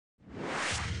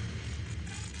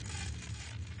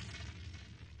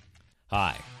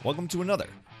Hi, welcome to another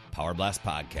Power Blast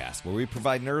podcast where we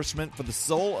provide nourishment for the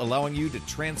soul, allowing you to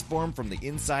transform from the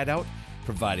inside out,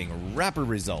 providing rapid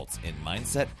results in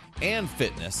mindset and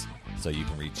fitness so you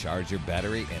can recharge your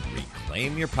battery and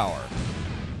reclaim your power.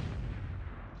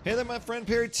 Hey there, my friend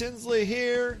Perry Tinsley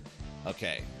here.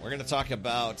 Okay, we're going to talk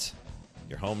about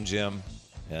your home gym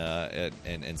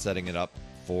and setting it up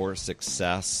for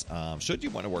success. Should you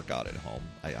want to work out at home,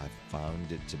 I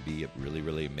found it to be really,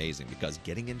 really amazing because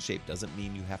getting in shape doesn't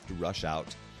mean you have to rush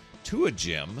out to a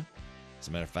gym. As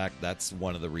a matter of fact, that's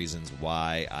one of the reasons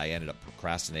why I ended up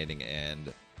procrastinating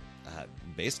and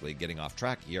basically getting off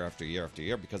track year after year after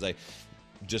year, because I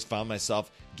just found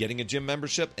myself getting a gym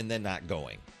membership and then not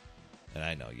going. And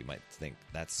I know you might think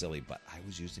that's silly, but I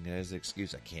was using it as an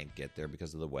excuse. I can't get there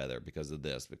because of the weather, because of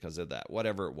this, because of that,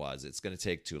 whatever it was. It's going to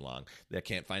take too long. I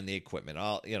can't find the equipment,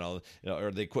 or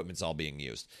the equipment's all being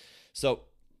used. So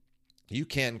you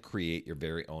can create your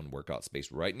very own workout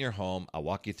space right in your home. I'll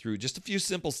walk you through just a few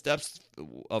simple steps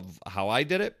of how I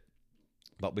did it.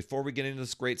 But before we get into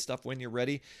this great stuff, when you're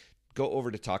ready, go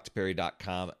over to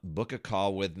talktoperry.com, book a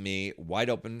call with me, wide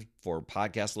open for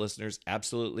podcast listeners,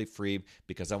 absolutely free,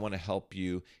 because I want to help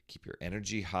you keep your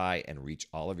energy high and reach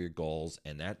all of your goals.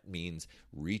 And that means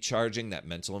recharging that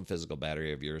mental and physical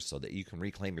battery of yours so that you can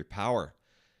reclaim your power.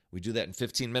 We do that in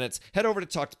 15 minutes. Head over to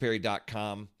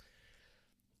talktoperry.com.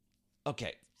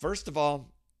 Okay, first of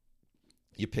all,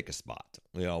 you pick a spot,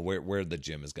 where the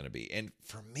gym is going to be. And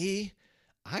for me,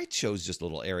 I chose just a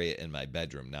little area in my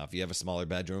bedroom. Now, if you have a smaller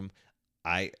bedroom,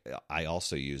 I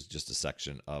also use just a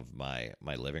section of my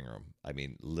living room. I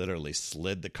mean, literally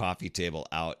slid the coffee table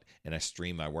out and I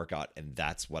stream my workout, and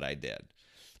that's what I did.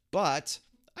 But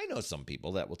I know some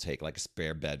people that will take like a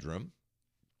spare bedroom,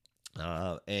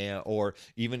 or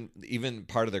even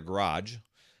part of their garage,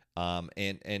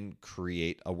 and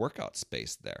create a workout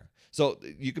space there. So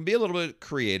you can be a little bit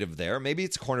creative there. Maybe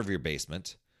it's a corner of your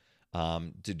basement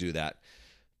to do that.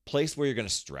 Place where you're going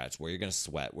to stretch, where you're going to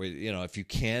sweat, where, if you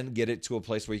can get it to a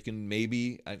place where you can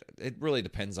it really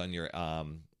depends on your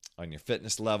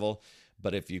fitness level,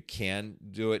 but if you can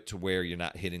do it to where you're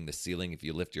not hitting the ceiling, if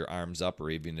you lift your arms up,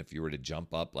 or even if you were to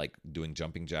jump up, like doing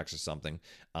jumping jacks or something,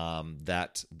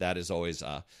 that is always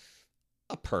a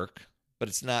perk, but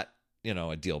it's not,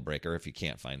 a deal breaker if you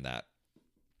can't find that.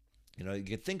 You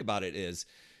can think about it is,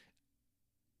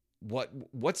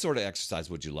 what sort of exercise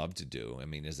would you love to do? I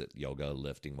mean, is it yoga,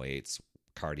 lifting weights,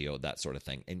 cardio, that sort of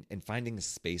thing? And finding a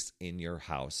space in your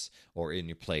house or in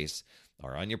your place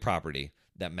or on your property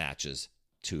that matches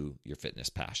to your fitness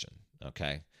passion,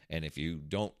 okay? And if you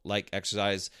don't like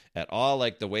exercise at all,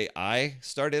 like the way I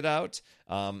started out,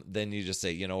 then you just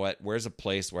say, you know what, where's a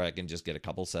place where I can just get a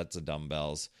couple sets of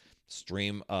dumbbells,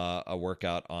 stream a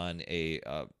workout on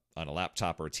a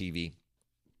laptop or a TV,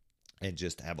 and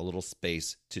just have a little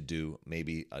space to do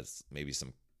maybe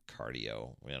some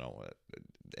cardio,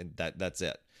 and that's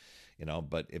it,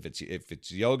 But if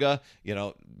it's yoga,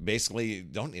 basically you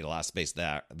don't need a lot of space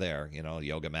there,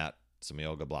 yoga mat, some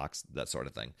yoga blocks, that sort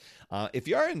of thing. If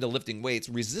you are into lifting weights,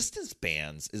 resistance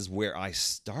bands is where I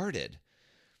started.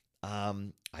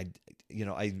 I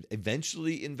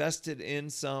eventually invested in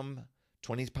some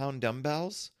 20-pound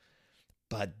dumbbells,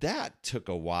 but that took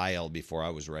a while before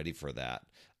I was ready for that.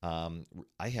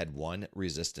 I had one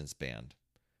resistance band.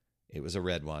 It was a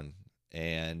red one,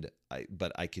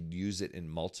 but I could use it in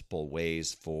multiple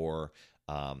ways for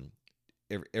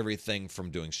everything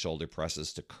from doing shoulder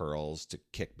presses to curls to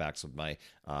kickbacks with my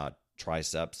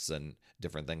triceps and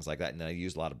different things like that. And I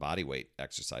use a lot of body weight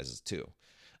exercises too.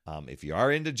 If you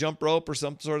are into jump rope or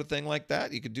some sort of thing like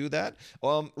that, you could do that.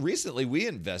 Recently, we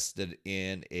invested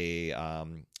in a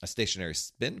stationary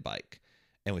spin bike,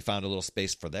 and we found a little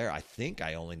space for there. I think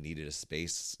I only needed a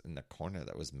space in the corner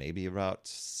that was maybe about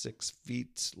 6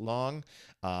 feet long,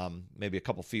 maybe a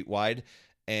couple feet wide,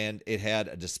 and it had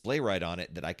a display right on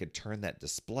it that I could turn that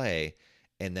display,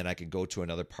 and then I could go to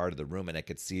another part of the room and I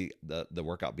could see the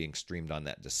workout being streamed on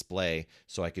that display,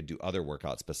 so I could do other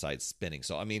workouts besides spinning.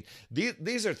 So, I mean,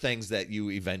 these are things that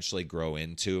you eventually grow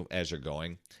into as you're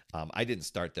going. I didn't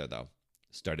start there, though.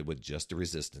 Started with just a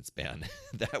resistance band.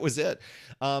 That was it.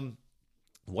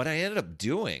 What I ended up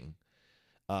doing,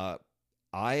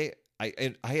 I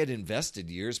had invested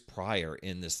years prior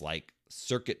in this like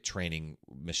circuit training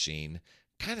machine,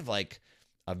 kind of like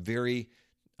a very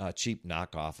cheap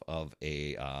knockoff of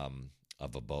a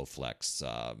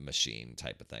Bowflex machine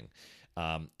type of thing.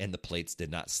 And the plates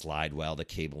did not slide well. The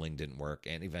cabling didn't work.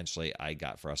 And eventually I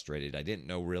got frustrated. I didn't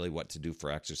know really what to do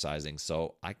for exercising.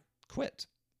 So I quit.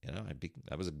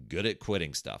 I was good at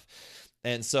quitting stuff.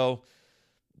 And so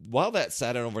while that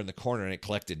sat over in the corner and it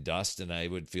collected dust, and I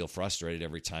would feel frustrated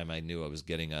every time I knew I was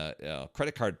getting a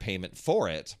credit card payment for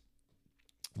it,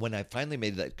 when I finally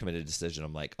made that committed decision,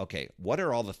 I'm like, okay, what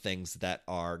are all the things that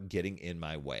are getting in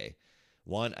my way?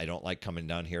 One, I don't like coming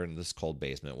down here in this cold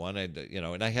basement. One,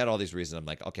 and I had all these reasons. I'm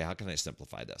like, okay, how can I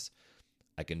simplify this?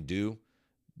 I can do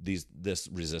this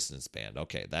resistance band.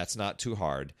 Okay, that's not too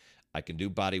hard. I can do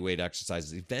body weight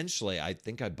exercises. Eventually, I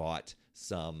think I bought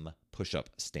some push-up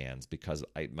stands because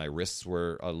my wrists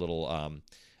were a little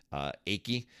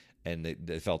achy, and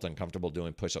they felt uncomfortable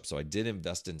doing push-ups. So I did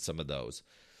invest in some of those.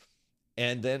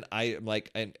 And then I'm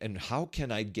like, and how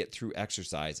can I get through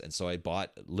exercise? And so I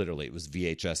bought, literally, it was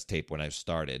VHS tape when I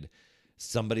started,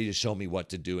 somebody to show me what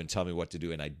to do and tell me what to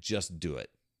do, and I just do it.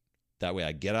 That way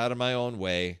I get out of my own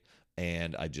way,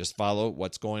 and I just follow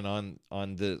what's going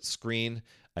on the screen.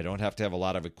 I don't have to have a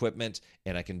lot of equipment,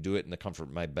 and I can do it in the comfort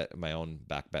of my own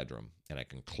back bedroom, and I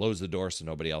can close the door so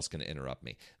nobody else can interrupt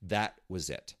me. That was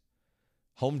it.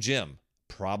 Home gym.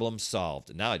 Problem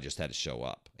solved. Now I just had to show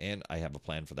up, and I have a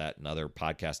plan for that and other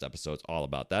podcast episodes all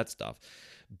about that stuff.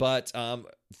 But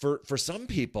for some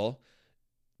people,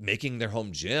 making their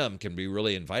home gym can be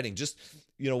really inviting. Just,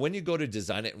 when you go to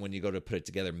design it and when you go to put it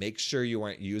together, make sure you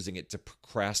aren't using it to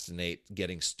procrastinate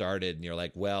getting started. And you're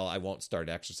like, well, I won't start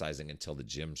exercising until the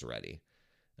gym's ready.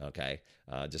 Okay,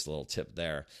 just a little tip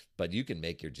there. But you can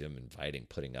make your gym inviting,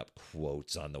 putting up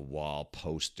quotes on the wall,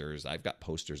 posters. I've got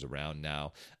posters around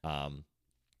now.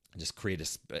 Just create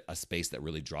a space that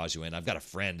really draws you in. I've got a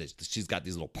friend that she's got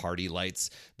these little party lights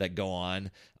that go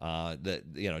on,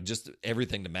 just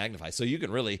everything to magnify. So you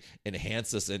can really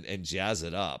enhance this and jazz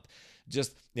it up.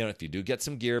 Just, if you do get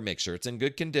some gear, make sure it's in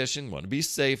good condition. You want to be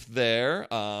safe there.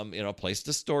 Place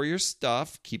to store your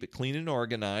stuff. Keep it clean and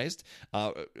organized.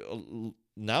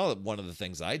 Now, one of the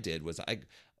things I did was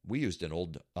we used an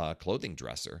old clothing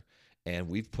dresser. And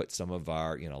we've put some of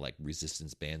our, like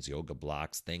resistance bands, yoga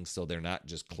blocks, things, so they're not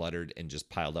just cluttered and just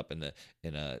piled up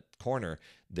in a corner.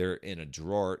 They're in a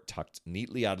drawer, tucked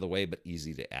neatly out of the way, but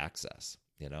easy to access.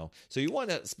 So you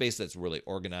want a space that's really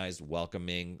organized,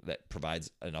 welcoming, that provides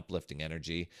an uplifting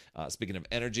energy. Speaking of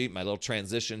energy, my little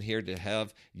transition here to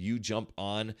have you jump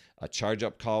on a charge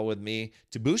up call with me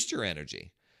to boost your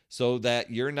energy, so that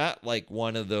you're not like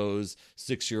one of those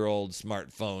 6-year-old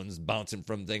smartphones bouncing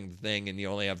from thing to thing, and you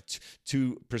only have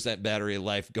 2% battery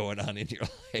life going on in your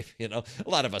life. A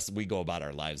lot of us, we go about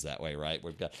our lives that way, right?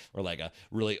 We're like a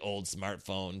really old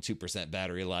smartphone, 2%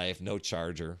 battery life, no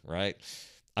charger, right?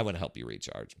 I want to help you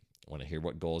recharge. I want to hear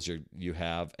what goals you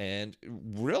have, and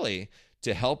really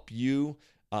to help you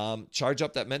charge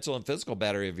up that mental and physical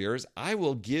battery of yours, I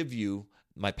will give you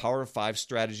my Power of 5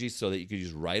 strategy so that you can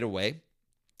use right away,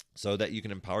 so that you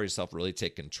can empower yourself, really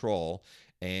take control,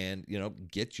 and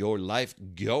get your life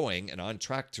going and on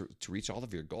track to reach all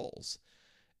of your goals.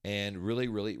 And really,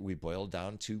 we boil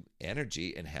down to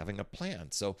energy and having a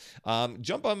plan. So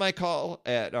jump on my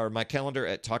my calendar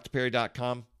at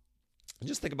talktoperry.com. And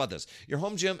just think about this. Your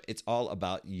home gym, it's all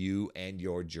about you and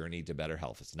your journey to better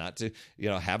health. It's not to,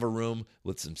 have a room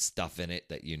with some stuff in it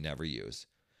that you never use.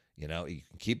 You can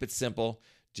keep it simple.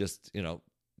 Just,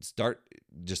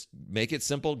 just make it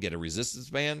simple. Get a resistance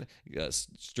band,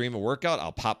 stream a workout.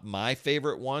 I'll pop my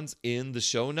favorite ones in the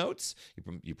show notes.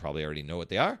 You probably already know what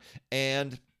they are.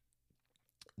 And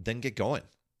then get going.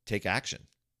 Take action,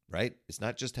 right? It's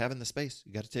not just having the space.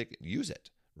 You got to use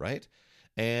it, right?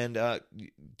 And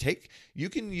you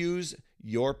can use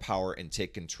your power and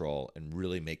take control and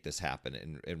really make this happen,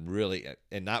 and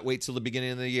not wait till the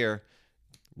beginning of the year.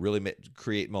 Really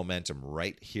create momentum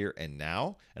right here and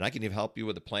now. And I can even help you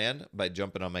with a plan by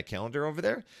jumping on my calendar over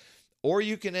there. Or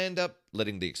you can end up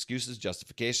letting the excuses,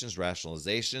 justifications,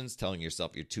 rationalizations, telling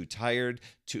yourself you're too tired,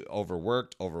 too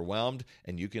overworked, overwhelmed,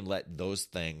 and you can let those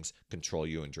things control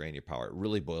you and drain your power. It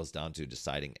really boils down to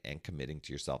deciding and committing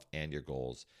to yourself and your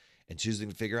goals, and choosing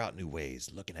to figure out new ways,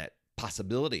 looking at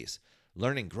possibilities,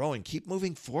 learning, growing, keep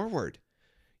moving forward.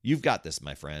 You've got this,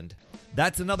 my friend.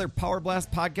 That's another Power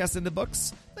Blast podcast in the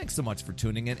books. Thanks so much for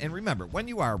tuning in. And remember, when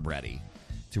you are ready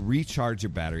to recharge your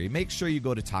battery, make sure you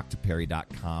go to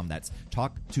talktoperry.com. That's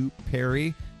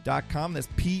talktoperry.com. That's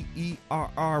Perry.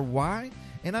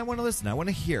 And I want to listen. I want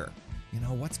to hear,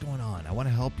 what's going on. I want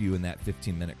to help you in that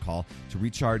 15-minute call to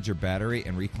recharge your battery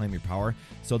and reclaim your power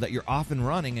so that you're off and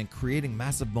running and creating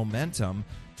massive momentum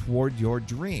toward your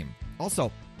dream.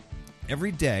 Also,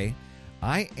 every day,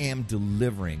 I am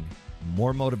delivering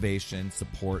more motivation,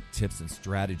 support, tips, and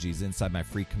strategies inside my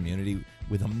free community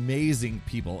with amazing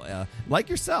people like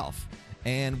yourself.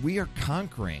 And we are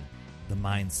conquering the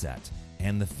mindset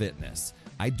and the fitness.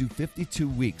 I do 52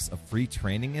 weeks of free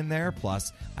training in there.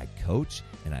 Plus, I coach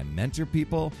and I mentor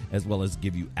people, as well as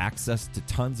give you access to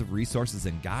tons of resources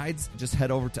and guides. Just head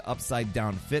over to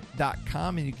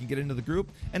UpsideDownFit.com and you can get into the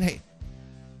group. And hey,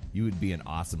 you would be an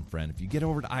awesome friend if you get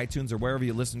over to iTunes or wherever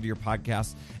you listen to your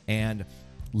podcasts and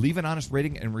leave an honest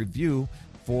rating and review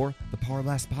for the Power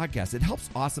Blast podcast. It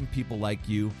helps awesome people like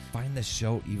you find this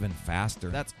show even faster.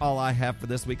 That's all I have for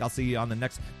this week. I'll see you on the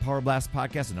next Power Blast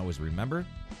podcast. And always remember,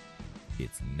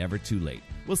 it's never too late.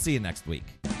 We'll see you next week.